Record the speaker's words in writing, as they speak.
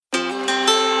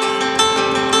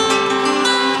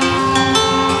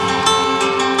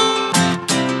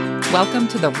Welcome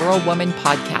to the Rural Woman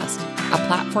Podcast, a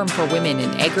platform for women in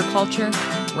agriculture,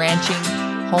 ranching,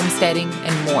 homesteading,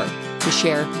 and more to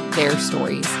share their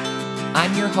stories.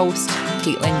 I'm your host,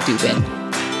 Caitlin Dubin.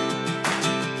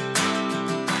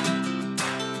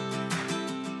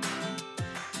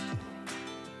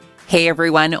 Hey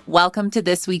everyone, welcome to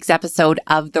this week's episode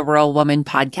of the Rural Woman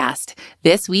Podcast.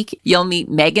 This week, you'll meet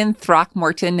Megan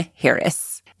Throckmorton Harris.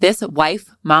 This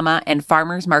wife, mama, and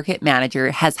farmers market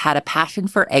manager has had a passion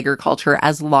for agriculture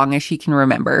as long as she can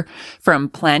remember. From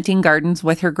planting gardens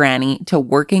with her granny to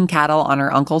working cattle on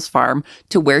her uncle's farm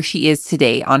to where she is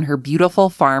today on her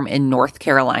beautiful farm in North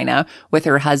Carolina with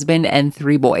her husband and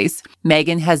 3 boys.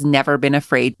 Megan has never been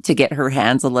afraid to get her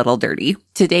hands a little dirty.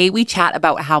 Today, we chat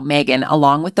about how Megan,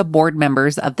 along with the board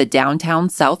members of the downtown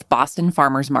South Boston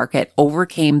Farmers Market,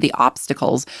 overcame the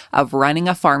obstacles of running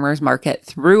a farmers market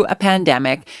through a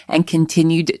pandemic and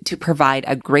continued to provide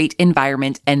a great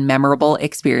environment and memorable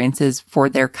experiences for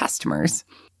their customers.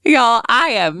 Y'all, I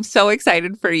am so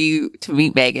excited for you to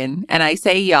meet Megan. And I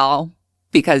say y'all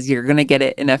because you're going to get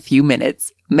it in a few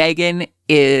minutes. Megan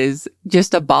is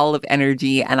just a ball of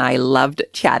energy, and I loved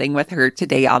chatting with her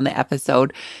today on the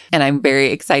episode, and I'm very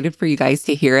excited for you guys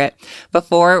to hear it.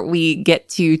 Before we get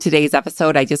to today's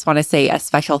episode, I just want to say a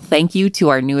special thank you to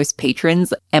our newest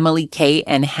patrons, Emily K.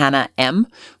 and Hannah M.,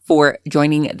 for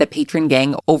joining the patron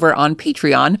gang over on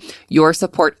Patreon. Your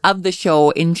support of the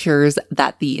show ensures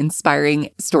that the inspiring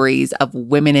stories of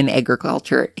women in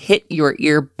agriculture hit your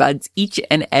earbuds each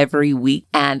and every week.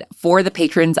 And for the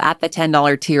patrons at the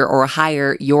 $10 tier or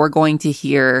higher, you're going to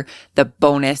hear the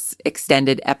bonus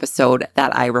extended episode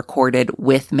that I recorded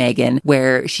with Megan,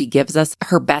 where she gives us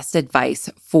her best advice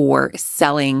for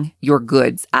selling your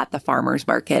goods at the farmer's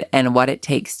market and what it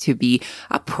takes to be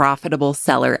a profitable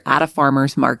seller at a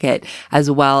farmer's market, as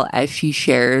well as she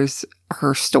shares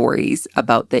her stories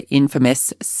about the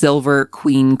infamous Silver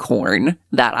Queen corn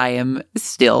that I am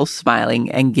still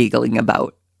smiling and giggling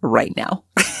about right now.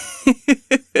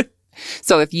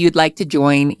 So if you'd like to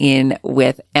join in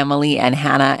with Emily and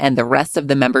Hannah and the rest of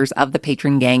the members of the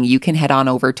patron gang, you can head on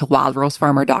over to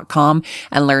wildrosefarmer.com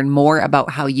and learn more about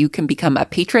how you can become a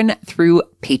patron through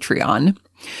Patreon.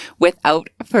 Without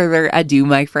further ado,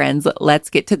 my friends, let's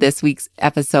get to this week's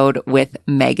episode with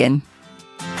Megan.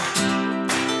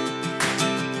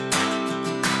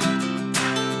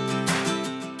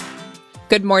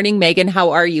 Good morning, Megan. How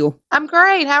are you? I'm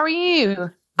great. How are you?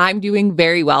 I'm doing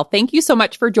very well. Thank you so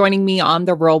much for joining me on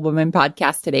the Rural Woman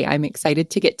Podcast today. I'm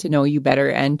excited to get to know you better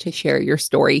and to share your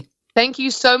story. Thank you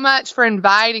so much for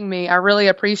inviting me. I really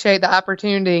appreciate the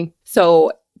opportunity.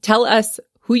 So tell us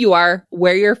who you are,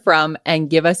 where you're from,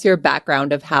 and give us your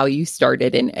background of how you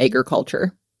started in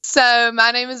agriculture. So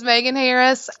my name is Megan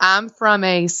Harris. I'm from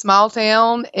a small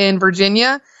town in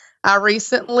Virginia. I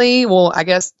recently, I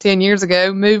guess 10 years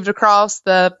ago, moved across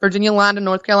the Virginia line to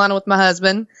North Carolina with my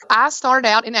husband. I started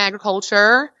out in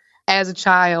agriculture as a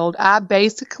child. I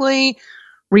basically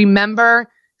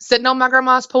remember sitting on my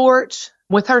grandma's porch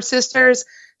with her sisters,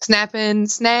 snapping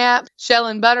snap,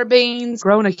 shelling butter beans,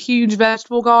 growing a huge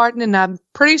vegetable garden, and I'm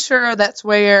pretty sure that's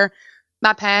where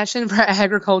my passion for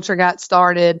agriculture got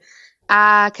started.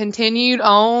 I continued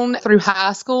on through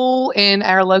high school in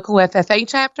our local FFA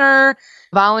chapter,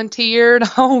 volunteered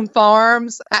on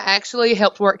farms. I actually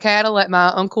helped work cattle at my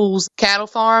uncle's cattle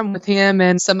farm with him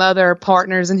and some other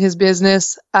partners in his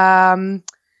business.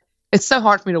 It's so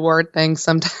hard for me to word things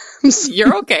sometimes.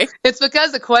 You're okay. It's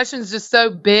because the question's just so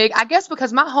big. I guess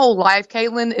because my whole life,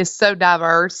 Caitlin, is so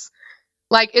diverse.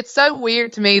 Like, it's so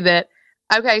weird to me that,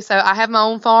 okay, so I have my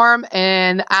own farm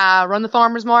and I run the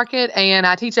farmer's market and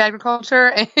I teach agriculture.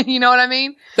 And you know what I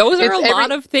mean? Those are a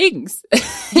lot of things.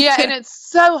 Yeah, and it's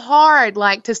so hard,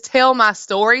 like, to tell my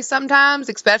story sometimes,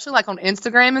 especially like on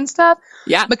Instagram and stuff.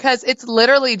 Yeah. Because it's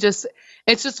literally just...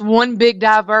 It's just one big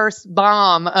diverse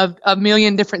bomb of a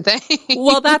million different things.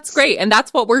 Well, that's great. And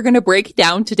that's what we're going to break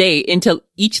down today into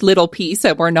each little piece.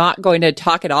 And we're not going to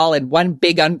talk it all in one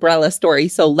big umbrella story.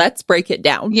 So let's break it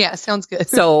down. Yeah, sounds good.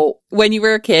 So when you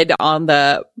were a kid on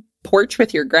the porch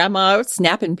with your grandma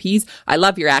snapping peas, I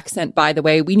love your accent, by the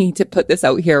way. We need to put this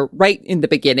out here right in the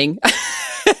beginning.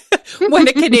 When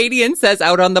a Canadian says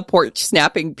out on the porch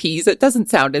snapping peas, it doesn't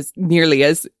sound as nearly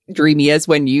as dreamy as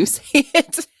when you say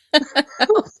it.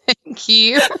 Thank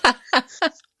you.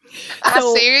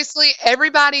 Seriously,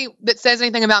 everybody that says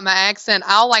anything about my accent,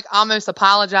 I'll like almost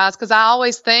apologize because I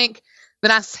always think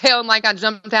that I sound like I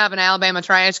jumped out of an Alabama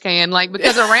trash can. Like,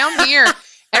 because around here,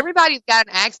 everybody's got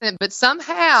an accent, but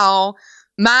somehow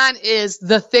mine is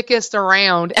the thickest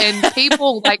around, and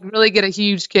people like really get a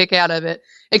huge kick out of it,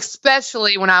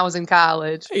 especially when I was in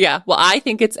college. Yeah. Well, I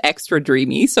think it's extra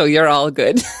dreamy, so you're all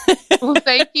good. Well,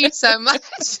 thank you so much.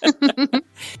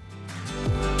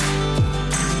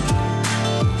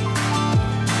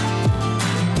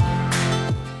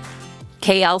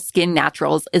 KL Skin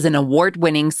Naturals is an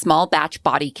award-winning small batch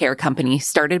body care company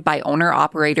started by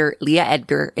owner-operator Leah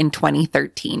Edgar in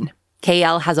 2013.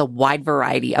 KL has a wide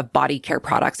variety of body care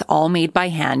products, all made by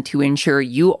hand to ensure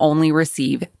you only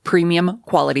receive premium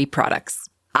quality products.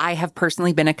 I have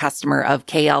personally been a customer of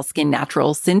KL Skin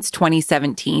Naturals since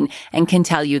 2017 and can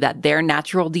tell you that their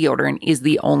natural deodorant is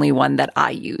the only one that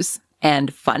I use.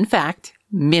 And fun fact,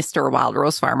 Mr. Wild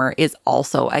Rose Farmer is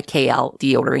also a KL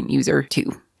deodorant user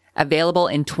too. Available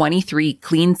in 23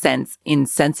 clean scents in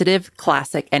sensitive,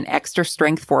 classic, and extra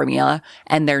strength formula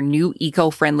and their new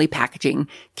eco-friendly packaging,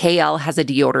 KL has a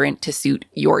deodorant to suit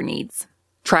your needs.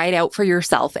 Try it out for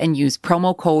yourself and use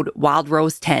promo code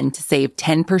WildRose10 to save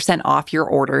 10% off your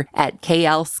order at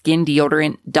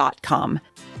klskindeodorant.com.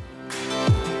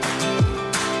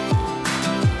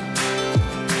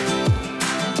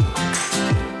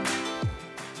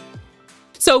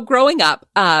 So growing up,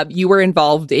 you were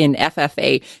involved in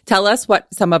FFA. Tell us what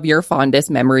some of your fondest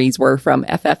memories were from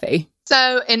FFA.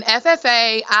 So in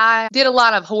FFA, I did a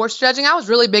lot of horse judging. I was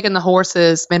really big in the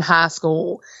horses in high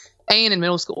school and in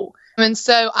middle school. And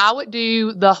so I would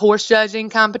do the horse judging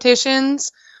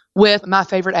competitions with my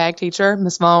favorite ag teacher,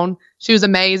 Miss Vaughn. She was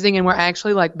amazing, and we're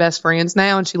actually like best friends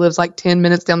now, and she lives like 10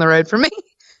 minutes down the road from me.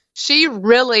 She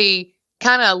really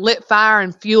kind of lit fire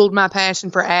and fueled my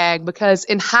passion for ag, because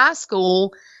in high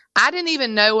school, I didn't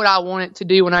even know what I wanted to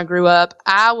do when I grew up.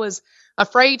 I was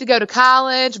afraid to go to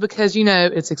college because, you know,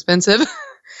 it's expensive.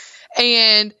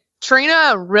 And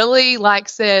Trina really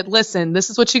said, listen, this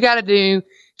is what you got to do.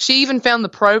 She even found the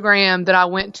program that I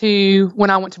went to when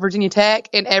I went to Virginia Tech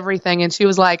and everything. And she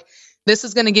was like, this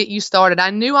is going to get you started.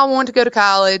 I knew I wanted to go to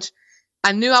college.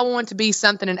 I knew I wanted to be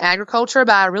something in agriculture,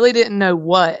 but I really didn't know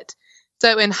what.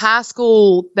 So in high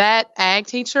school, that ag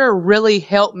teacher really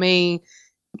helped me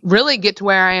really get to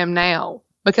where I am now.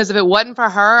 Because if it wasn't for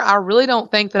her, I really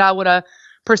don't think that I would have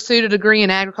pursued a degree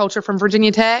in agriculture from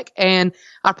Virginia Tech, and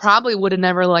I probably would have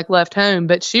never left home.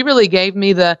 But she really gave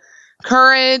me the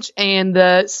courage and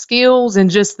the skills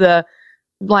and just the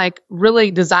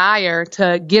really desire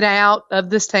to get out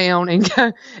of this town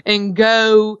and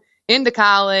go into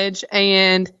college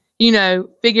and, you know,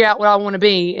 figure out what I want to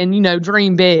be and, you know,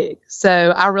 dream big. So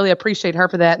I really appreciate her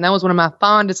for that. And that was one of my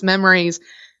fondest memories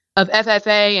of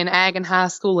FFA and ag in high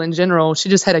school in general. She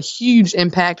just had a huge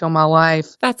impact on my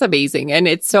life. That's amazing. And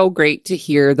it's so great to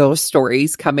hear those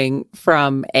stories coming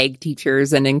from ag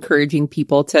teachers and encouraging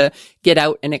people to get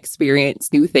out and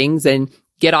experience new things and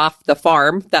get off the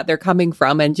farm that they're coming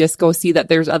from and just go see that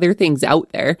there's other things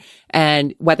out there.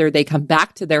 And whether they come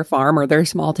back to their farm or their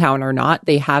small town or not,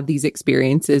 they have these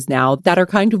experiences now that are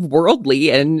kind of worldly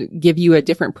and give you a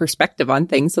different perspective on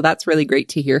things. So that's really great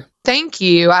to hear. Thank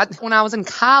you. When I was in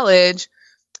college,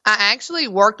 I actually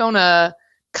worked on a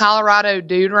Colorado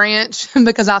dude ranch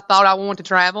because I thought I wanted to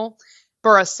travel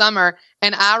for a summer.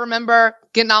 And I remember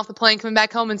getting off the plane, coming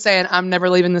back home and saying, I'm never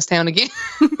leaving this town again.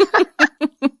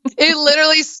 It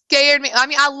literally scared me. I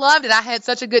mean, I loved it. I had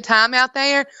such a good time out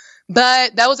there,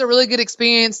 but that was a really good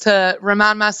experience to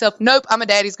remind myself, nope, I'm a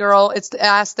daddy's girl.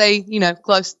 I stay, you know,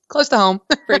 close to home.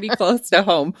 Pretty close to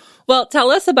home. Well, tell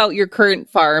us about your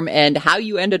current farm and how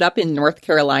you ended up in North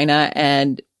Carolina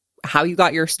and how you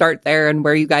got your start there and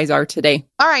where you guys are today.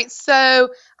 All right. So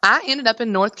I ended up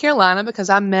in North Carolina because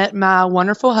I met my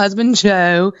wonderful husband,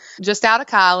 Joe, just out of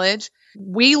college.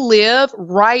 We live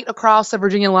right across the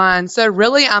Virginia line. So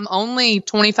really, I'm only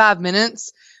 25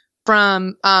 minutes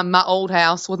from my old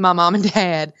house with my mom and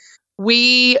dad.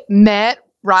 We met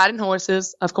riding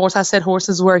horses. Of course, I said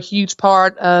horses were a huge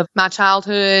part of my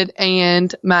childhood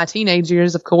and my teenage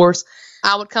years, of course.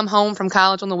 I would come home from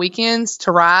college on the weekends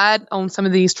to ride on some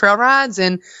of these trail rides.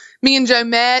 And me and Joe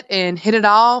met and hit it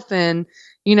off. And,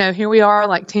 you know, here we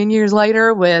are 10 years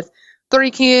later with 3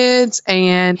 kids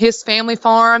and his family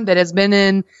farm that has been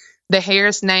in the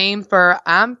Harris name for,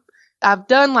 I've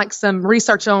done some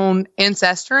research on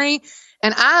ancestry,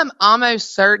 and I'm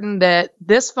almost certain that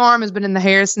this farm has been in the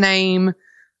Harris name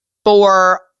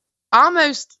for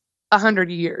almost 100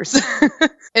 years.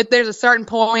 If there's a certain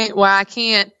point where I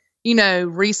can't, you know,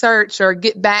 research or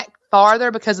get back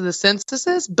farther because of the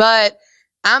censuses, but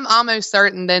I'm almost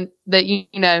certain that you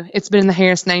know, it's been in the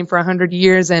Harris name for 100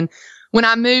 years. And when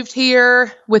I moved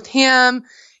here with him,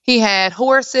 he had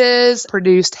horses,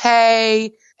 produced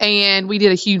hay, and we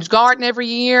did a huge garden every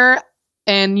year.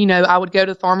 And, you know, I would go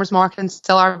to the farmer's market and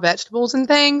sell our vegetables and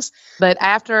things. But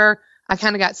after I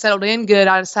kind of got settled in good,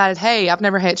 I decided, hey, I've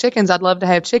never had chickens. I'd love to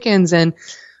have chickens. And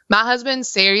my husband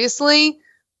seriously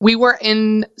We were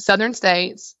in southern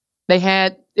states.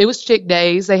 It was chick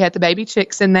days. They had the baby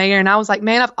chicks in there. And I was like,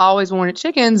 man, I've always wanted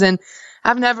chickens and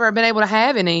I've never been able to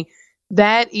have any.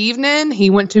 That evening, he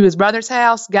went to his brother's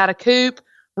house, got a coop,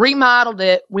 remodeled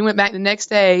it. We went back the next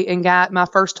day and got my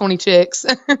first 20 chicks.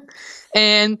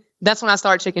 And that's when I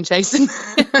started chicken chasing.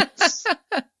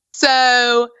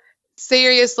 So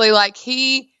seriously, like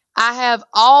I have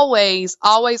always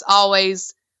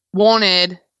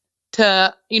wanted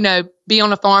to, be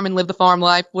on a farm and live the farm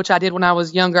life, which I did when I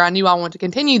was younger. I knew I wanted to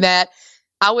continue that.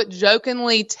 I would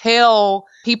jokingly tell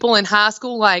people in high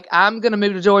school, like, I'm going to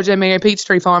move to Georgia and marry a peach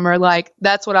tree farmer. Like,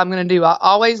 that's what I'm going to do. I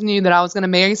always knew that I was going to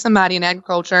marry somebody in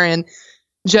agriculture, and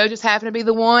Joe just happened to be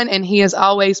the one. And he has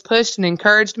always pushed and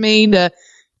encouraged me to,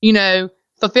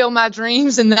 fulfill my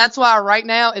dreams. And that's why right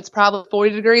now it's probably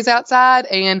 40 degrees outside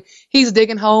and he's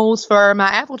digging holes for my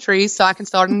apple trees so I can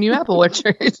start a new apple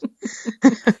orchard.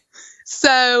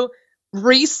 So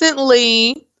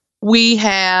recently we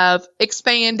have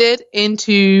expanded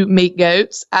into meat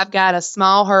goats. I've got a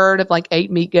small herd of like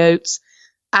 8 meat goats.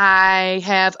 I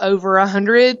have over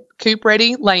 100 coop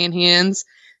ready laying hens.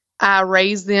 I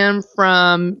raise them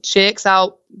from chicks.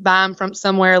 I'll buy them from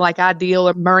somewhere like Ideal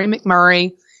or Murray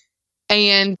McMurray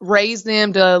and raise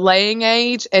them to laying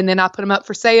age. And then I put them up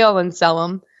for sale and sell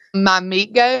them. My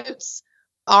meat goats,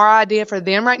 our idea for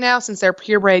them right now, since they're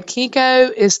purebred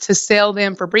Kinko, is to sell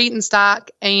them for breeding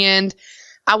stock. And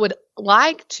I would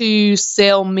like to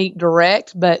sell meat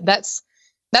direct, but that's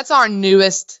our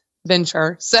newest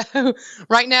venture. So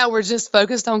right now we're just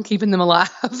focused on keeping them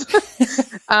alive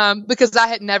because I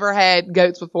had never had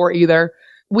goats before either.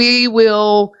 We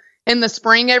will, in the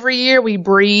spring every year, we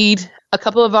breed a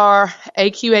couple of our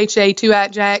AQHA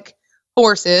 2-Jack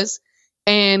horses,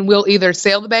 and we'll either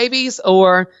sell the babies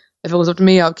or, if it was up to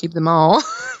me, I'll keep them all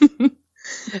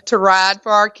to ride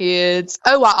for our kids.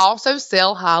 Oh, I also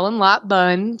sell Highland Light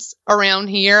buns around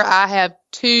here. I have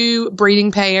 2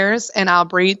 breeding pairs, and I'll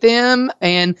breed them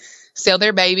and sell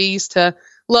their babies to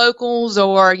locals,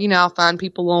 or, I'll find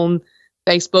people on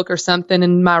Facebook or something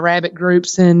in my rabbit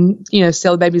groups and,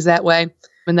 sell the babies that way.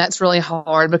 And that's really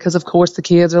hard because, of course, the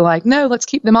kids are like, no, let's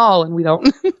keep them all. And we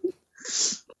don't.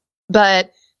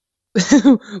 But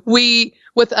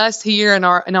with us here and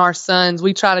our sons,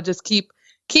 we try to just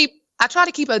I try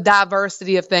to keep a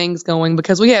diversity of things going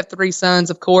because we have 3 sons,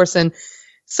 of course. And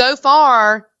so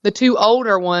far, the 2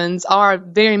 older ones are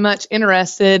very much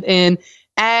interested in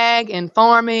ag and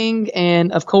farming.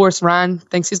 And of course, Ryan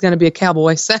thinks he's going to be a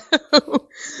cowboy. So,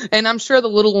 and I'm sure the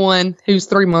little one who's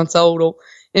 3 months old will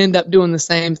end up doing the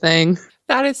same thing.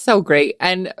 That is so great.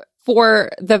 And for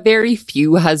the very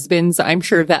few husbands, I'm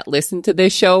sure, that listen to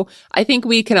this show, I think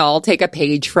we can all take a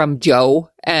page from Joe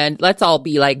and let's all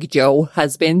be like Joe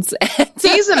husbands.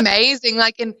 He's amazing.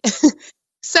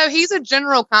 So he's a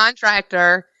general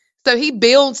contractor. So he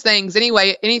builds things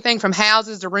anyway, anything from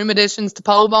houses to room additions to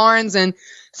pole barns. And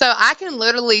so I can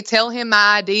literally tell him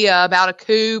my idea about a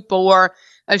coop or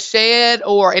a shed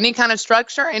or any kind of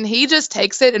structure, and he just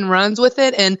takes it and runs with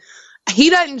it. And he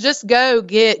doesn't just go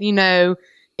get,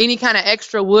 any kind of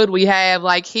extra wood we have.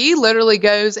 Like, he literally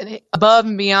goes above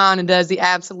and beyond and does the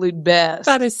absolute best.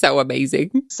 That is so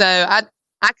amazing. So I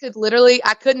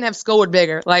couldn't have scored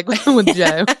bigger, like with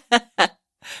Joe.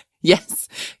 Yes.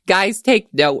 Guys,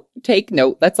 take note. Take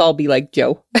note. Let's all be like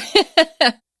Joe.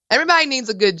 Everybody needs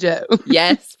a good Joe.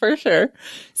 Yes, for sure.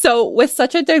 So with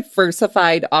such a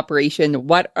diversified operation,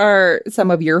 what are some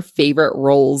of your favorite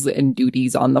roles and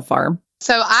duties on the farm?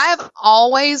 So I've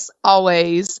always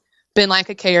been like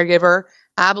a caregiver.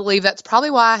 I believe that's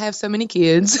probably why I have so many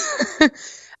kids.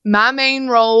 My main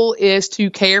role is to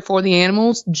care for the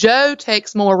animals. Joe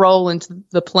takes more role into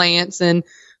the plants and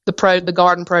the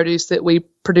garden produce that we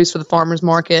produce for the farmers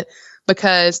market.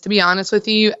 Because, to be honest with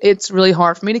you, it's really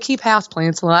hard for me to keep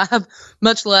houseplants alive,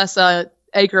 much less an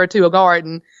acre or 2 of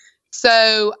garden.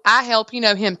 So I help,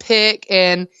 him pick.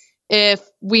 And if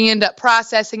we end up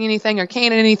processing anything or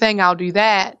canning anything, I'll do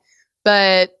that.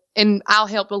 And I'll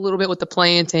help a little bit with the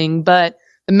planting. But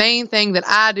the main thing that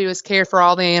I do is care for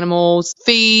all the animals,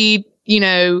 feed,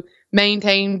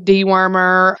 maintain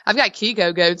dewormer. I've got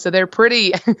Kinko goats, so they're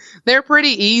pretty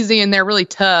easy and they're really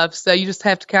tough. So you just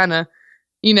have to kind of,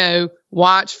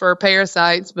 watch for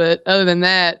parasites. But other than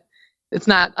that, it's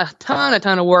not a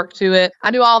ton of work to it.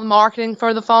 I do all the marketing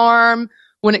for the farm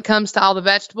when it comes to all the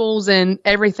vegetables and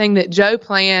everything that Joe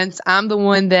plants. I'm the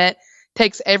one that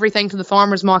takes everything to the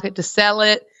farmer's market to sell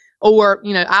it. Or,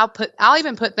 I'll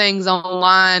even put things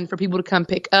online for people to come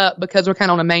pick up because we're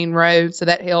kind of on a main road. So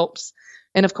that helps.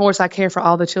 And of course, I care for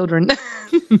all the children.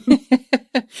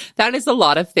 That is a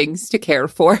lot of things to care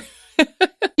for.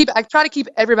 I try to keep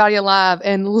everybody alive,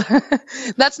 and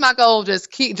that's my goal.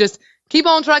 Just keep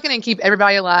on trucking and keep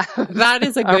everybody alive. That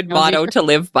is a good motto to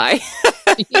live by.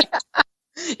 Yeah.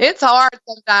 It's hard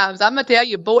sometimes. I'm gonna tell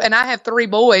you, boy, and I have 3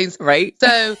 boys, right?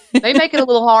 So they make it a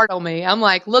little hard on me. I'm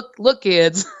like, look,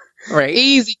 kids, right?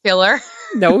 Easy, killer.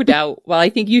 No doubt. Well, I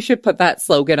think you should put that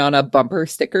slogan on a bumper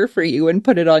sticker for you and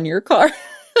put it on your car.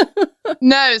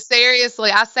 No,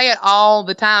 seriously, I say it all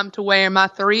the time to where my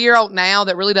 3-year-old now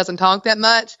that really doesn't talk that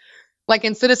much, like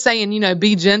instead of saying,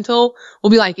 be gentle,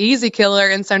 we'll be like, easy, killer.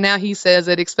 And so now he says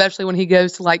it, especially when he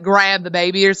goes to like grab the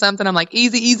baby or something. I'm like,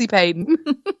 easy, Peyton.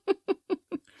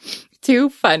 Too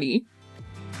funny.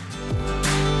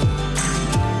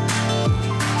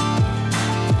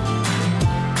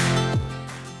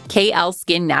 KL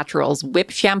Skin Naturals Whip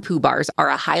Shampoo Bars are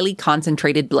a highly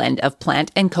concentrated blend of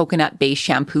plant and coconut-based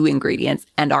shampoo ingredients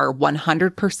and are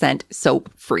 100%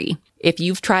 soap-free. If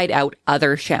you've tried out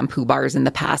other shampoo bars in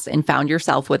the past and found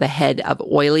yourself with a head of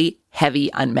oily,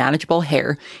 heavy, unmanageable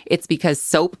hair, it's because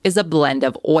soap is a blend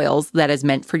of oils that is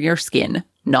meant for your skin,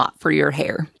 not for your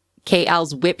hair.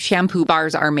 KL's Whip Shampoo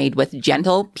Bars are made with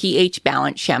gentle,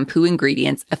 pH-balanced shampoo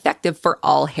ingredients effective for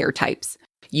all hair types.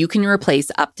 You can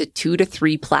replace up to 2 to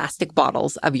 3 plastic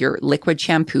bottles of your liquid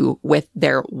shampoo with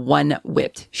their one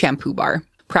whipped shampoo bar.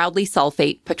 Proudly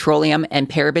sulfate, petroleum, and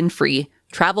paraben-free,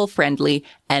 travel-friendly,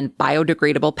 and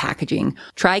biodegradable packaging.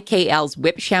 Try KL's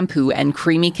Whip Shampoo and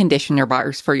Creamy Conditioner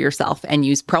Bars for yourself and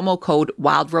use promo code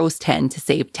WILDROSE10 to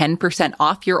save 10%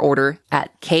 off your order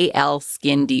at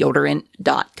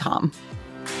klskindeodorant.com.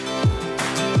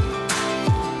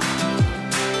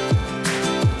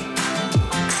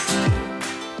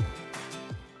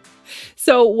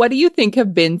 So what do you think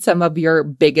have been some of your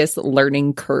biggest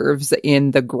learning curves in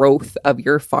the growth of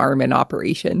your farm and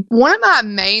operation? One of my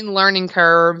main learning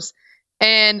curves,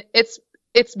 and it's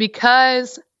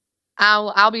because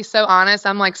I'll be so honest,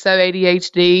 I'm like so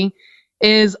ADHD,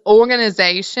 is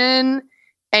organization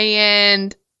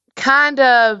and kind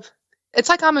of, it's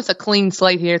like almost a clean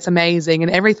slate here. It's amazing.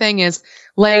 And everything is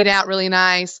laid out really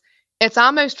nice. It's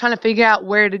almost trying to figure out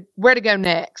where to go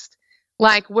next.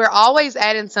 Like, we're always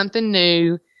adding something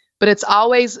new, but it's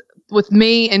always, with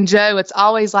me and Joe, it's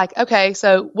always like, okay,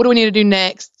 so what do we need to do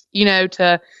next,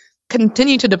 to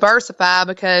continue to diversify?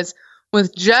 Because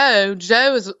with Joe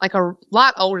is like a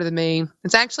lot older than me.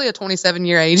 It's actually a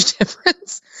 27-year age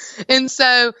difference. And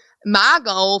so my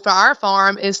goal for our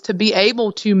farm is to be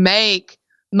able to make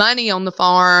money on the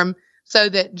farm so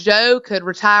that Joe could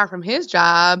retire from his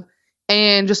job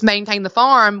and just maintain the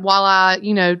farm while I,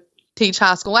 teach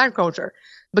high school agriculture,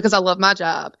 because I love my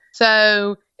job.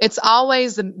 So it's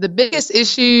always the biggest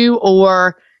issue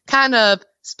or kind of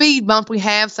speed bump we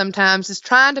have sometimes is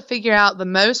trying to figure out the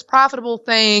most profitable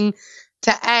thing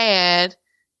to add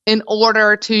in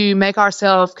order to make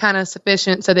ourselves kind of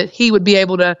sufficient so that he would be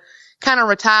able to kind of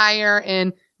retire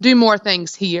and do more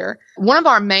things here. One of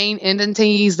our main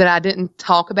entities that I didn't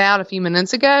talk about a few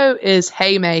minutes ago is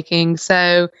haymaking.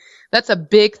 So that's a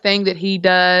big thing that he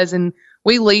does. And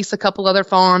we lease a couple other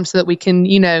farms so that we can,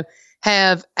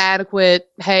 have adequate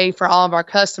hay for all of our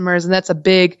customers. And that's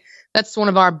one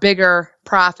of our bigger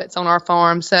profits on our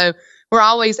farm. So we're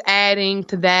always adding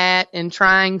to that and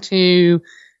trying to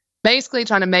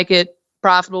make it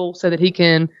profitable so that he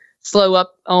can slow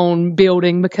up on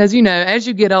building, because, as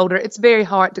you get older, it's very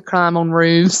hard to climb on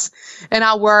roofs. And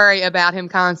I worry about him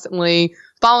constantly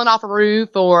falling off a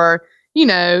roof or,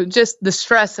 just the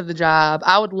stress of the job.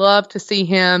 I would love to see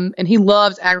him, and he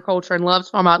loves agriculture and loves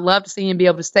farm. I'd love to see him be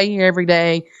able to stay here every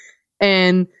day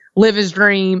and live his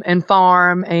dream and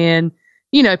farm and,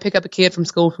 pick up a kid from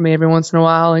school for me every once in a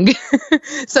while, and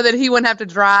so that he wouldn't have to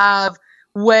drive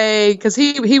way, because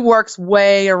he works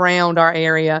way around our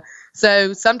area.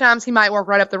 So sometimes he might work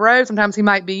right up the road. Sometimes he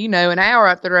might be, an hour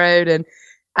up the road. And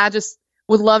I just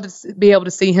would love to be able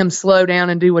to see him slow down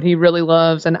and do what he really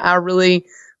loves. And I really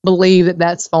believe that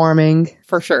that's farming.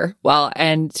 For sure. Well,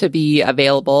 and to be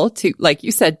available to, like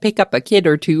you said, pick up a kid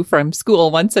or two from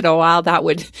school once in a while, that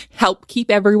would help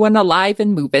keep everyone alive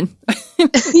and moving.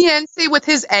 Yeah, and see, with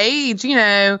his age,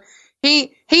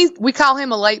 we call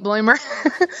him a late bloomer.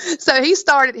 So he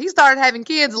started having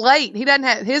kids late. He doesn't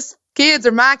have, his kids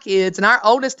are my kids, and our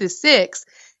oldest is 6,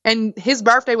 and his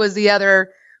birthday was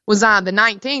on the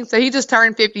 19th, so he just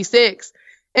turned 56.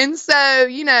 And so,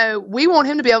 we want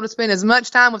him to be able to spend as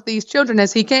much time with these children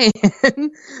as he can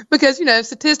because,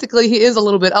 statistically he is a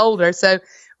little bit older. So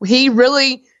he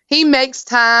makes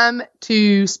time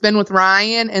to spend with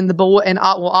Ryan and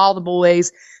all the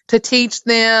boys, to teach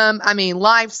them,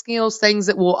 life skills, things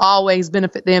that will always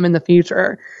benefit them in the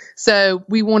future. So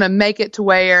we want to make it to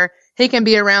where he can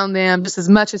be around them just as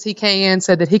much as he can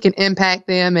so that he can impact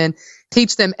them and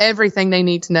teach them everything they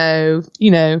need to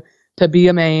know, to be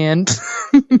a man.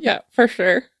 Yeah, for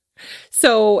sure.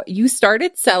 So you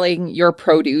started selling your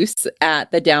produce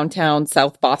at the downtown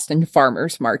South Boston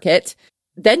Farmers Market.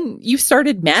 Then you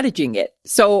started managing it.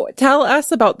 So tell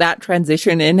us about that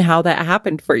transition and how that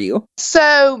happened for you.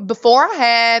 So before I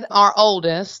had our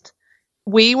oldest,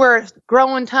 we were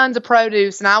growing tons of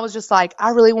produce, and I was just like, I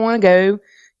really want to go,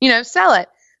 sell it.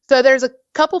 So there's a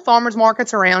couple farmers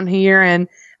markets around here, and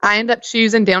I ended up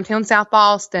choosing downtown South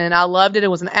Boston. I loved it. It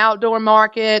was an outdoor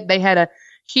market. They had a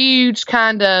huge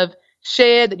kind of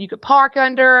shed that you could park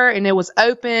under, and it was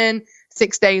open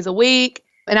 6 days a week.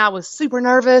 And I was super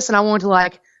nervous, and I wanted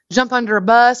to jump under a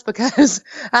bus because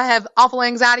I have awful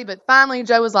anxiety. But finally,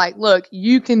 Joe was like, look,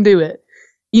 you can do it.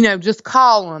 Just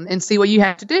call them and see what you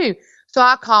have to do. So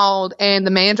I called, and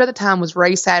the manager at the time was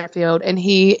Ray Satterfield, and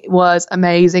he was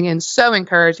amazing and so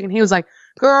encouraging. And he was like,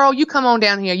 girl, you come on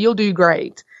down here. You'll do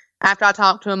great. After I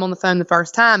talked to him on the phone the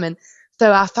first time. And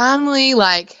so I finally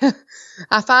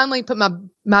put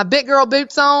my big girl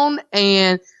boots on,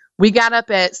 and we got up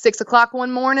at 6 o'clock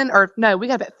one morning, we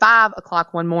got up at 5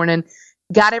 o'clock one morning,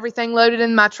 got everything loaded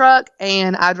in my truck,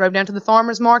 and I drove down to the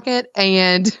farmer's market,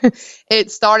 and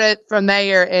it started from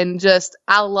there, and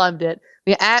I loved it.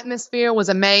 The atmosphere was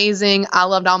amazing. I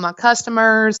loved all my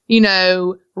customers.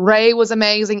 Ray was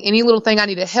amazing. Any little thing I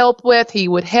needed help with, he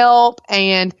would help.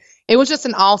 And it was just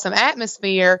an awesome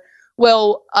atmosphere.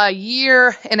 Well, a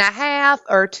year and a half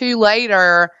or two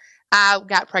later, I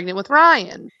got pregnant with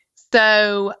Ryan.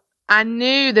 So I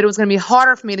knew that it was going to be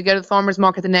harder for me to go to the farmer's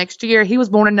market the next year. He was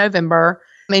born in November.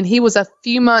 He was a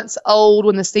few months old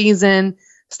when the season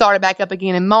started back up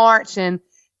again in March. And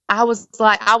I was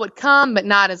like, I would come, but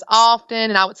not as often,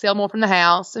 and I would sell more from the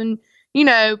house. And,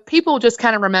 people just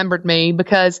kind of remembered me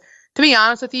because, to be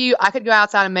honest with you, I could go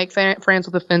outside and make friends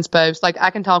with a fence post. I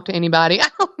can talk to anybody. I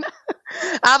don't know.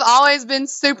 I've always been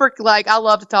super, I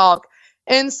love to talk.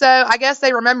 And so I guess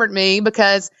they remembered me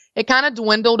because it kind of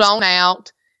dwindled on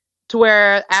out to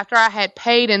where after I had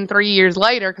Peyton 3 years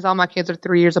later, because all my kids are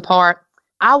 3 years apart,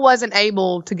 I wasn't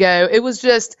able to go. It was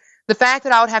just the fact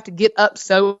that I would have to get up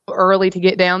so early to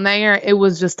get down there. It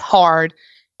was just hard.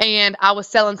 And I was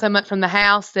selling so much from the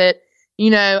house that,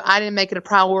 I didn't make it a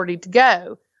priority to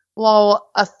go.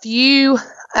 Well, I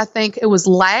think it was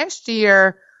last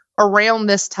year around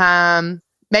this time,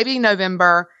 maybe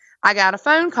November, I got a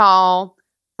phone call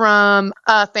from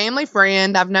a family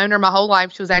friend. I've known her my whole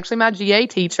life. She was actually my GA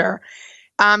teacher.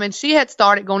 And she had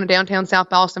started going to downtown South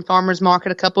Boston Farmers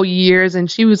Market a couple years, and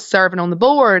she was serving on the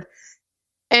board.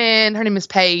 And her name is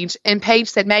Paige. And Paige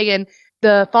said, Megan,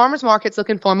 the farmers market's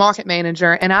looking for a market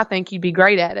manager, and I think you'd be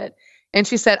great at it. And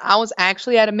she said, I was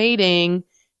actually at a meeting,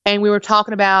 and we were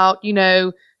talking about,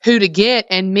 who to get,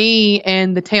 and me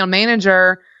and the town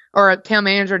manager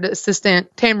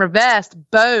assistant, Tamara Vest,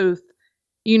 both,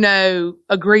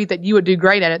 agreed that you would do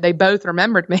great at it. They both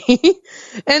remembered me.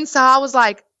 And so I was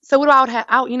like, so what do I have?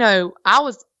 I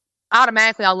was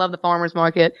automatically, I love the farmers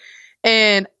market.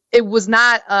 And it was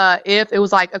not if, it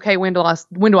was like, okay, when do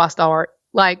I start?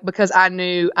 Because I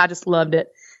knew I just loved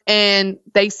it. And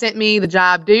they sent me the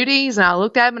job duties, and I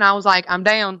looked at them and I was like, I'm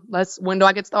down. When do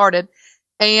I get started?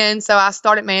 And so I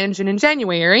started managing in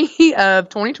January of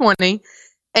 2020,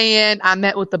 and I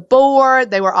met with the board.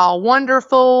 They were all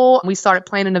wonderful. We started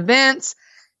planning events,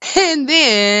 and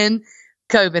then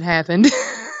COVID happened.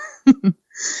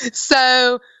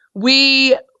 So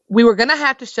we were going to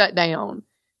have to shut down,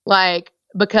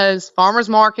 because farmers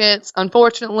markets,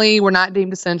 unfortunately, were not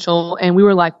deemed essential. And we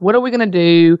were like, what are we going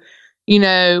to do?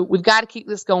 We've got to keep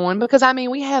this going because,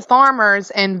 we have farmers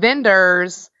and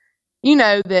vendors,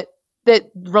 that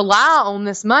rely on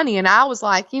this money. And I was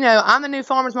like, I'm the new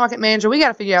farmers market manager. We got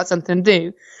to figure out something to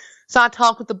do. So I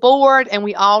talked with the board, and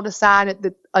we all decided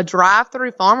that a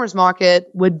drive-through farmers market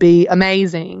would be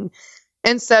amazing.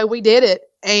 And so we did it.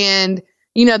 And,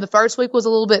 the first week was a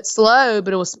little bit slow,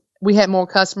 but we had more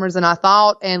customers than I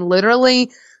thought. And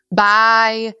literally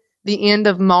by the end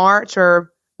of March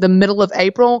or the middle of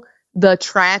April, the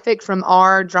traffic from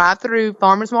our drive-through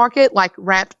farmers market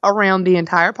wrapped around the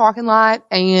entire parking lot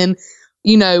and,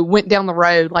 went down the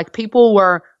road. People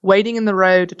were waiting in the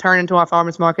road to turn into our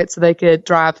farmers market so they could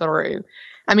drive through.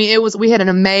 We had an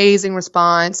amazing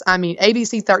response.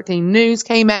 ABC 13 News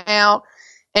came out,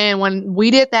 and when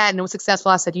we did that and it was successful,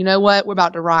 I said, you know what? We're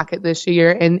about to rock it this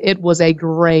year. And it was a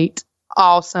great,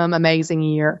 awesome, amazing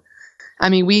year.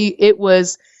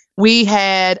 We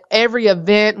had every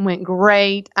event went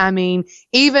great.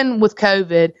 Even with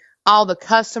COVID, all the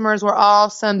customers were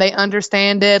awesome. They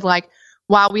understand it.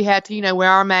 while we had to, wear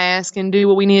our mask and do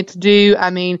what we needed to do. I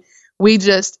mean,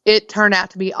 it turned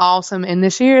out to be awesome. And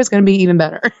this year is going to be even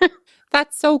better.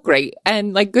 That's so great.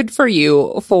 And like, good for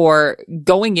you for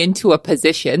going into a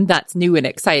position that's new and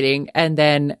exciting and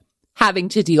then having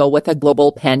to deal with a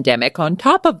global pandemic on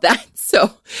top of that.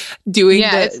 So doing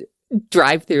the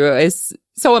drive-through is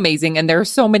so amazing. And there are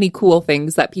so many cool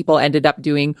things that people ended up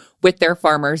doing with their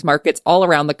farmers markets all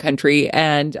around the country.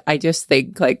 And I just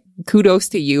think like kudos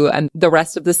to you and the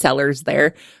rest of the sellers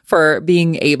there for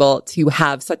being able to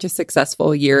have such a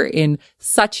successful year in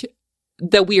such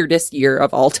the weirdest year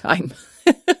of all time.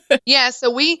 Yeah,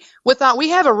 so we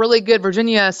have a really good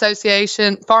Virginia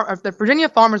Association, the Virginia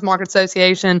Farmers Market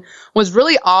Association was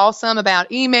really awesome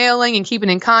about emailing and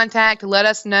keeping in contact to let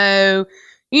us know,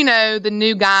 the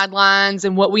new guidelines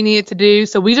and what we needed to do.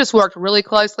 So we just worked really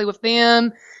closely with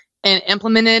them and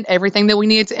implemented everything that we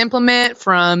needed to implement,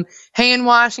 from hand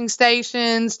washing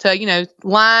stations to,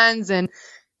 lines. And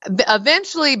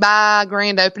eventually by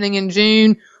grand opening in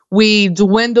June, we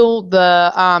dwindled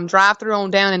the drive-through on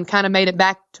down and kind of made it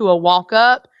back to a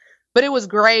walk-up, but it was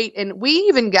great. And we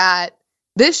even got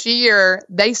this year,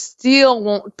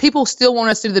 people still want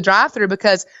us to do the drive-through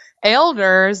because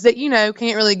elders that,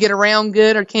 can't really get around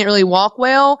good or can't really walk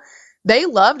well, they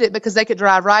loved it because they could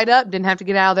drive right up, didn't have to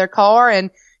get out of their car.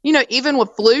 And, even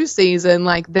with flu season,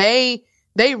 like they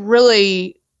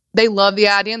love the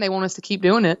idea and they want us to keep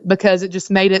doing it because it just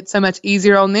made it so much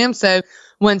easier on them. So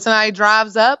when somebody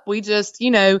drives up, we just,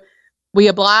 we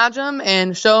oblige them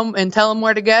and show them and tell them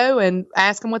where to go and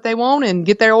ask them what they want and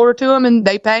get their order to them, and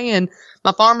they pay. And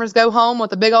my farmers go home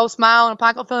with a big old smile and a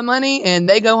pocket full of money, and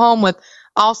they go home with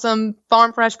awesome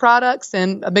farm fresh products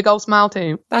and a big old smile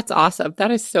too. That's awesome. That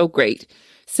is so great.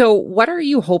 So what are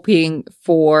you hoping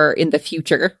for in the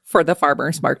future for the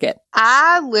farmers market?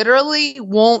 I literally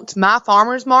want my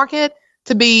farmers market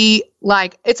to be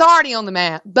like, it's already on the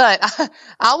map, but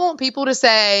I want people to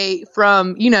say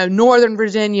from, Northern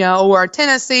Virginia or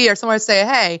Tennessee or somewhere to say,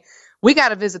 hey, we got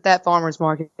to visit that farmer's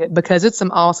market because it's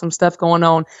some awesome stuff going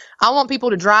on. I want people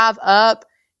to drive up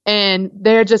and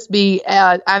there just be,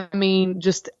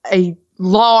 just a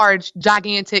large,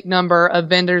 gigantic number of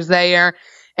vendors there.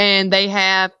 And they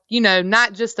have,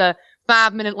 not just a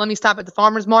 5-minute, let me stop at the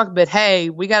farmer's market, but hey,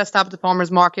 we got to stop at the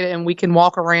farmer's market and we can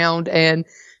walk around and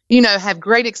have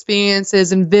great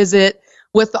experiences and visit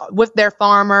with their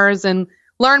farmers and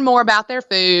learn more about their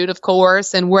food, of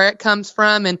course, and where it comes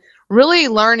from, and really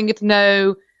learn and get to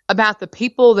know about the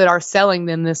people that are selling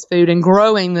them this food and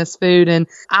growing this food. And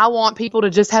I want people to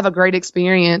just have a great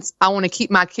experience. I want to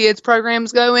keep my kids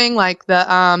programs going. Like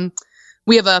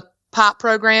we have a POP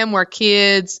program where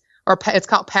kids, it's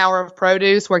called Power of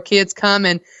Produce, where kids come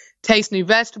and taste new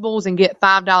vegetables and get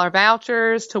 $5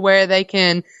 vouchers to where they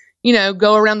can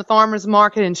go around the farmer's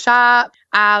market and shop.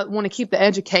 I want to keep the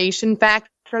education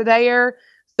factor there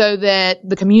so that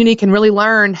the community can really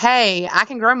learn, hey, I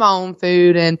can grow my own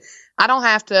food and I don't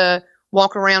have to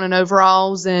walk around in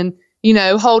overalls and,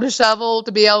 hold a shovel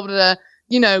to be able to,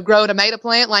 grow a tomato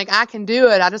plant. Like, I can do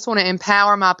it. I just want to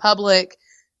empower my public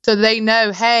so they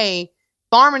know, hey,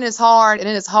 farming is hard and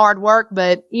it is hard work,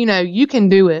 but, you can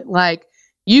do it. Like,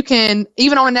 you can,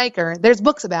 even on an acre, there's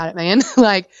books about it, man.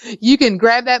 Like, you can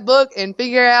grab that book and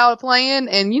figure out a plan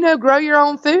and, grow your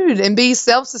own food and be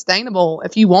self-sustainable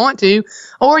if you want to.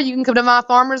 Or you can come to my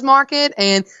farmer's market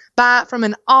and buy it from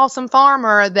an awesome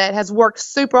farmer that has worked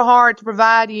super hard to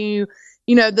provide you,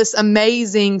 this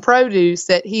amazing produce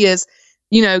that he has,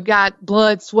 got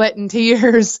blood, sweat, and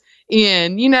tears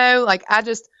in. Like, I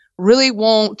just really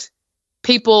want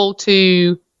people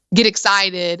to get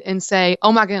excited and say,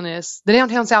 oh my goodness, the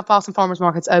downtown South Boston Farmers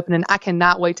Market's opening. I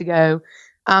cannot wait to go.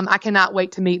 I cannot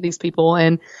wait to meet these people.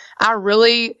 And I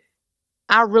really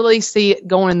see it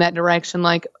going in that direction.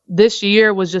 Like, this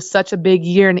year was just such a big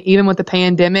year. And even with the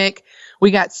pandemic,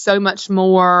 we got so much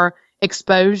more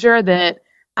exposure that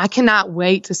I cannot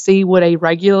wait to see what a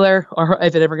regular, or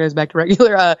if it ever goes back to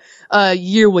regular,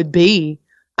 year would be.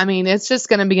 I mean, it's just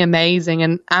going to be amazing.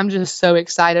 And I'm just so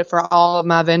excited for all of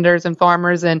my vendors and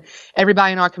farmers and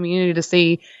everybody in our community to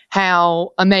see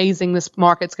how amazing this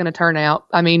market's going to turn out.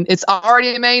 I mean, it's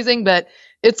already amazing, but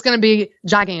it's going to be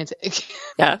gigantic.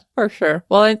 Yeah, for sure.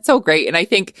 Well, it's so great. And I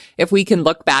think if we can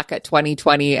look back at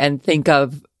 2020 and think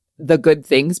of the good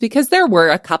things, because there were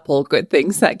a couple good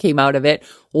things that came out of it.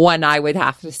 One I would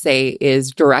have to say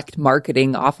is direct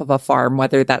marketing off of a farm,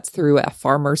 whether that's through a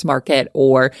farmer's market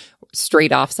or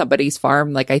straight off somebody's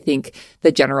farm. Like, I think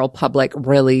the general public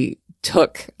really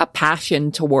took a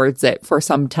passion towards it for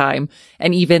some time,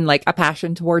 and even like a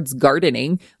passion towards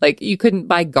gardening. Like you couldn't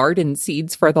buy garden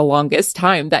seeds for the longest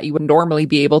time that you would normally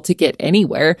be able to get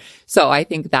anywhere. So I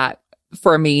think that,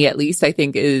 for me at least, I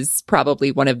think is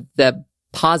probably one of the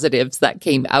positives that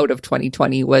came out of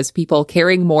 2020 was people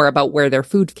caring more about where their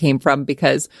food came from,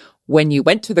 because when you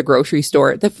went to the grocery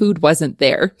store, the food wasn't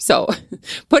there. So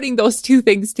putting those two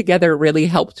things together really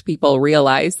helped people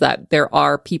realize that there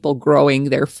are people growing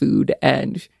their food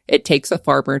and it takes a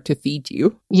farmer to feed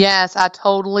you. Yes, I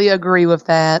totally agree with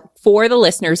that. For the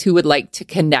listeners who would like to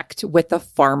connect with the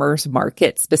farmers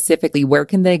market specifically, where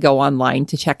can they go online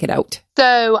to check it out?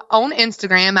 So on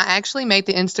Instagram, I actually made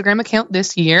the Instagram account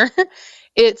this year.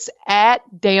 It's at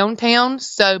Downtown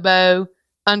Sobo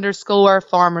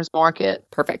 _farmers market.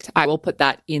 Perfect. I will put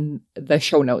that in the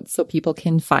show notes so people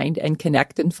can find and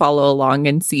connect and follow along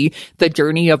and see the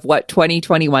journey of what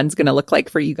 2021 is going to look like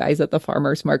for you guys at the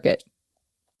farmers market.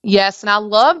 Yes, and I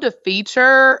love to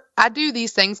feature. I do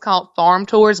these things called farm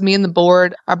tours. Me and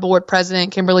our board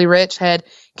president, Kimberly Rich, had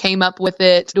came up with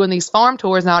it, doing these farm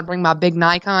tours, and I would bring my big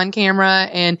Nikon camera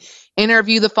and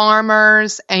interview the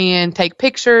farmers and take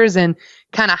pictures and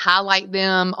kind of highlight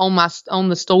them on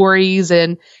the stories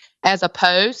and as a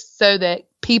post, so that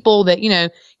people that,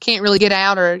 can't really get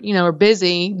out or, are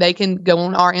busy, they can go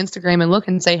on our Instagram and look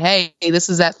and say, hey, this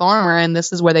is that farmer and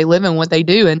this is where they live and what they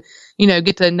do, and,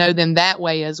 get to know them that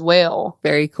way as well.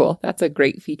 Very cool. That's a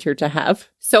great feature to have.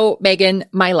 So Megan,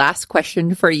 my last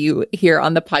question for you here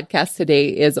on the podcast today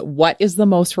is, what is the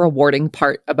most rewarding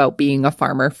part about being a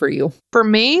farmer for you? For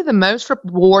me, the most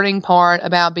rewarding part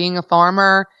about being a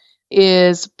farmer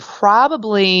is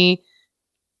probably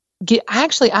I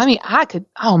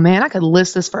could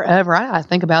list this forever. I gotta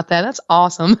think about that. That's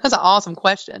awesome. That's an awesome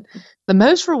question. The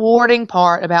most rewarding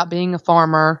part about being a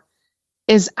farmer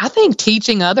is, I think,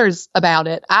 teaching others about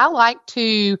it. I like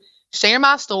to share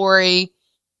my story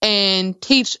and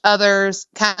teach others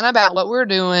kind of about what we're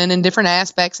doing in different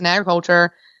aspects in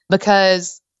agriculture,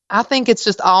 because I think it's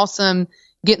just awesome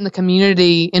getting the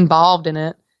community involved in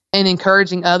it and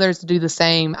encouraging others to do the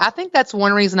same. I think that's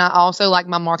one reason I also like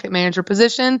my market manager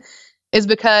position, is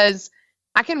because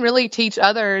I can really teach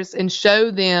others and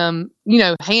show them,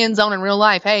 hands-on in real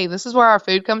life, hey, this is where our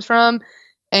food comes from,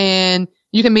 and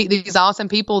you can meet these awesome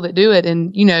people that do it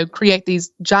and, create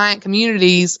these giant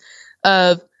communities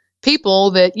of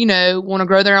people that, want to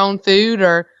grow their own food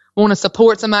or want to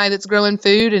support somebody that's growing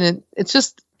food. And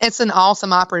it's an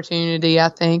awesome opportunity, I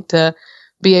think, to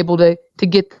be able to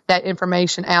get that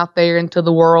information out there into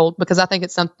the world, because I think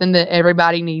it's something that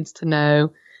everybody needs to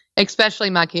know, especially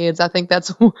my kids. I think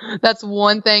that's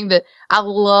one thing that I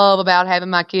love about having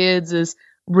my kids, is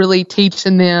really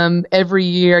teaching them every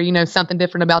year, something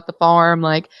different about the farm.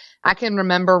 Like, I can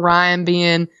remember Ryan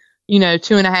being,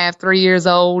 2.5, 3 years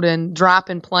old and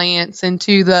dropping plants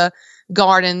into the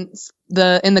gardens,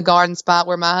 in the garden spot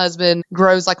where my husband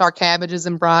grows like our cabbages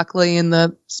and broccoli in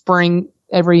the spring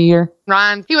every year.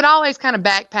 Ryan, he would always kind of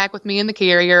backpack with me in the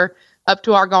carrier up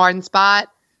to our garden spot.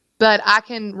 But I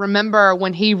can remember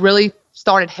when he really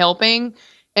started helping,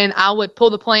 and I would pull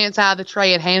the plants out of the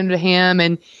tray and hand them to him,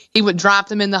 and he would drop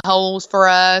them in the holes for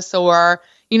us, or,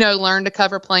 learn to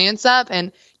cover plants up.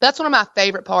 And that's one of my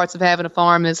favorite parts of having a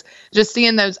farm, is just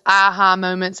seeing those aha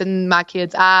moments in my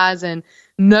kids' eyes and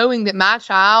knowing that my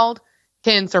child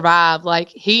can survive. Like,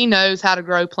 he knows how to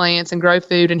grow plants and grow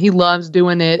food, and he loves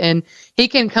doing it. And he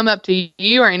can come up to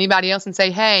you or anybody else and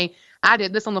say, hey, I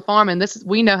did this on the farm, and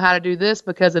we know how to do this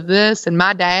because of this, and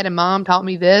my dad and mom taught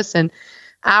me this. And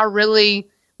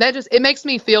it makes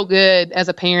me feel good as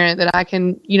a parent that I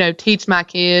can, teach my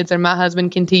kids, or my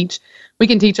husband we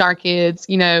can teach our kids,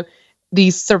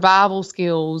 these survival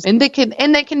skills, and they can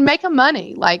make them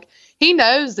money. Like, he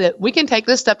knows that we can take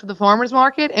this stuff to the farmer's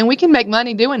market and we can make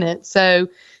money doing it. So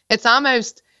it's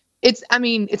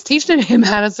teaching him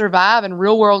how to survive in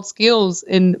real world skills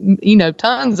in,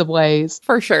 tons of ways.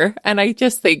 For sure. And I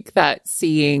just think that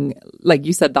seeing, like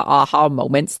you said, the aha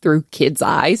moments through kids'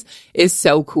 eyes is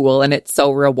so cool, and it's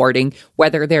so rewarding,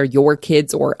 whether they're your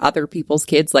kids or other people's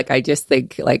kids. Like, I just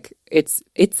think, like, it's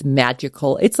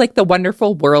magical. It's like the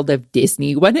wonderful world of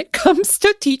Disney when it comes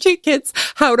to teaching kids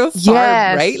how to farm,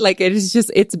 yes. Right? Like,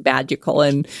 it's magical.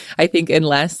 And I think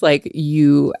unless like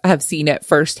you have seen it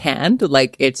firsthand,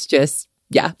 like, it's just,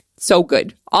 yeah, so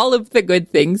good. All of the good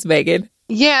things, Megan.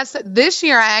 Yes. This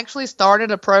year I actually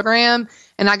started a program,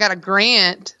 and I got a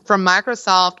grant from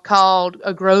Microsoft called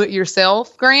a Grow It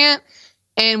Yourself grant.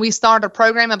 And we started a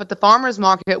program up at the farmer's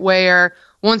market where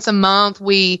once a month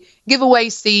we give away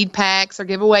seed packs or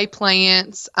give away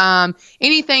plants,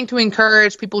 anything to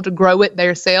encourage people to grow it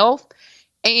themselves.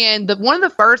 And one of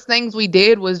the first things we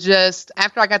did was just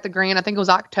after I got the grant, I think it was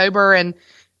October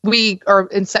or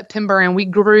in September, and we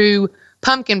grew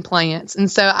pumpkin plants. And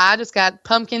so I just got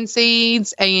pumpkin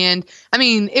seeds, and I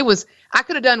mean, I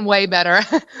could have done way better,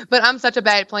 but I'm such a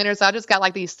bad planter. So I just got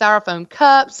like these styrofoam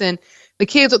cups, and the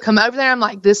kids would come over there. I'm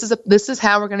like, this is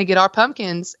how we're going to get our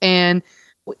pumpkins. And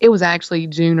it was actually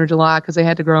June or July because they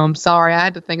had to grow them. Sorry, I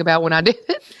had to think about when I did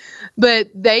it. But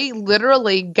they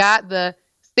literally got the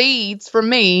seeds for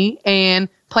me and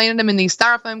planted them in these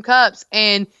styrofoam cups.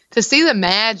 And to see the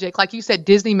magic, like you said,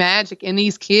 Disney magic in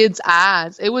these kids'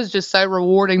 eyes, it was just so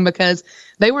rewarding because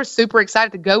they were super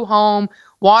excited to go home,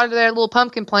 water their little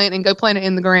pumpkin plant, and go plant it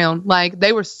in the ground. Like,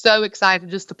 they were so excited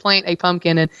just to plant a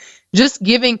pumpkin, and just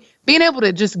being able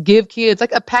to just give kids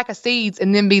like a pack of seeds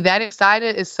and then be that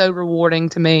excited is so rewarding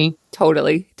to me.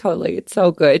 Totally. It's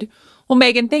so good. Well,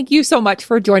 Megan, thank you so much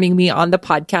for joining me on the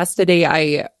podcast today.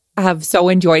 I have so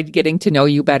enjoyed getting to know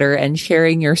you better and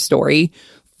sharing your story.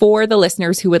 For the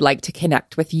listeners who would like to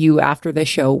connect with you after the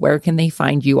show, where can they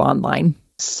find you online?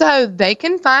 So they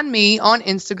can find me on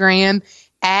Instagram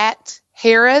at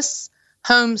Harris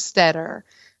Homesteader.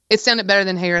 It sounded better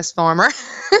than Harris Farmer.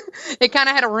 It kind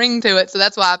of had a ring to it, so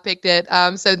that's why I picked it.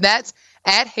 So that's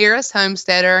at Harris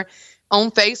Homesteader.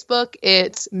 On Facebook,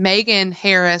 it's Megan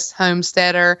Harris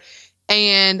Homesteader.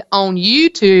 And on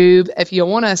YouTube, if you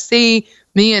want to see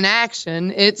me in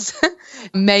action, it's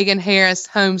Megan Harris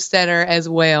Homesteader as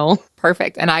well.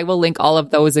 Perfect. And I will link all of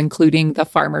those, including the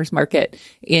farmers market,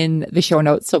 in the show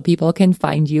notes so people can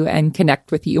find you and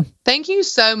connect with you. Thank you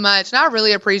so much. And I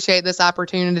really appreciate this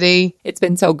opportunity. It's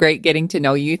been so great getting to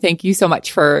know you. Thank you so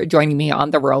much for joining me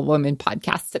on the Rural Woman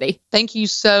podcast today. Thank you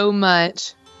so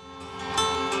much.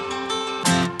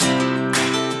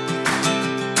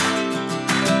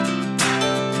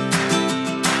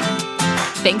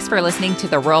 Thanks for listening to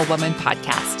the Rural Woman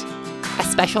podcast. A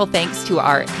special thanks to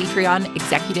our Patreon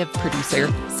executive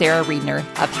producer, Sarah Riedner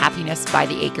of Happiness by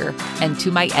the Acre, and to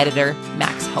my editor,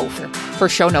 Max Hofer. For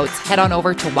show notes, head on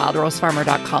over to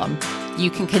wildrosefarmer.com.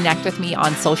 You can connect with me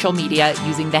on social media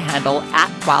using the handle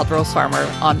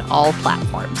 @wildrosefarmer on all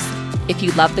platforms. If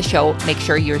you love the show, make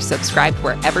sure you're subscribed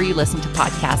wherever you listen to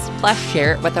podcasts, plus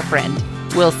share it with a friend.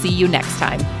 We'll see you next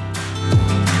time.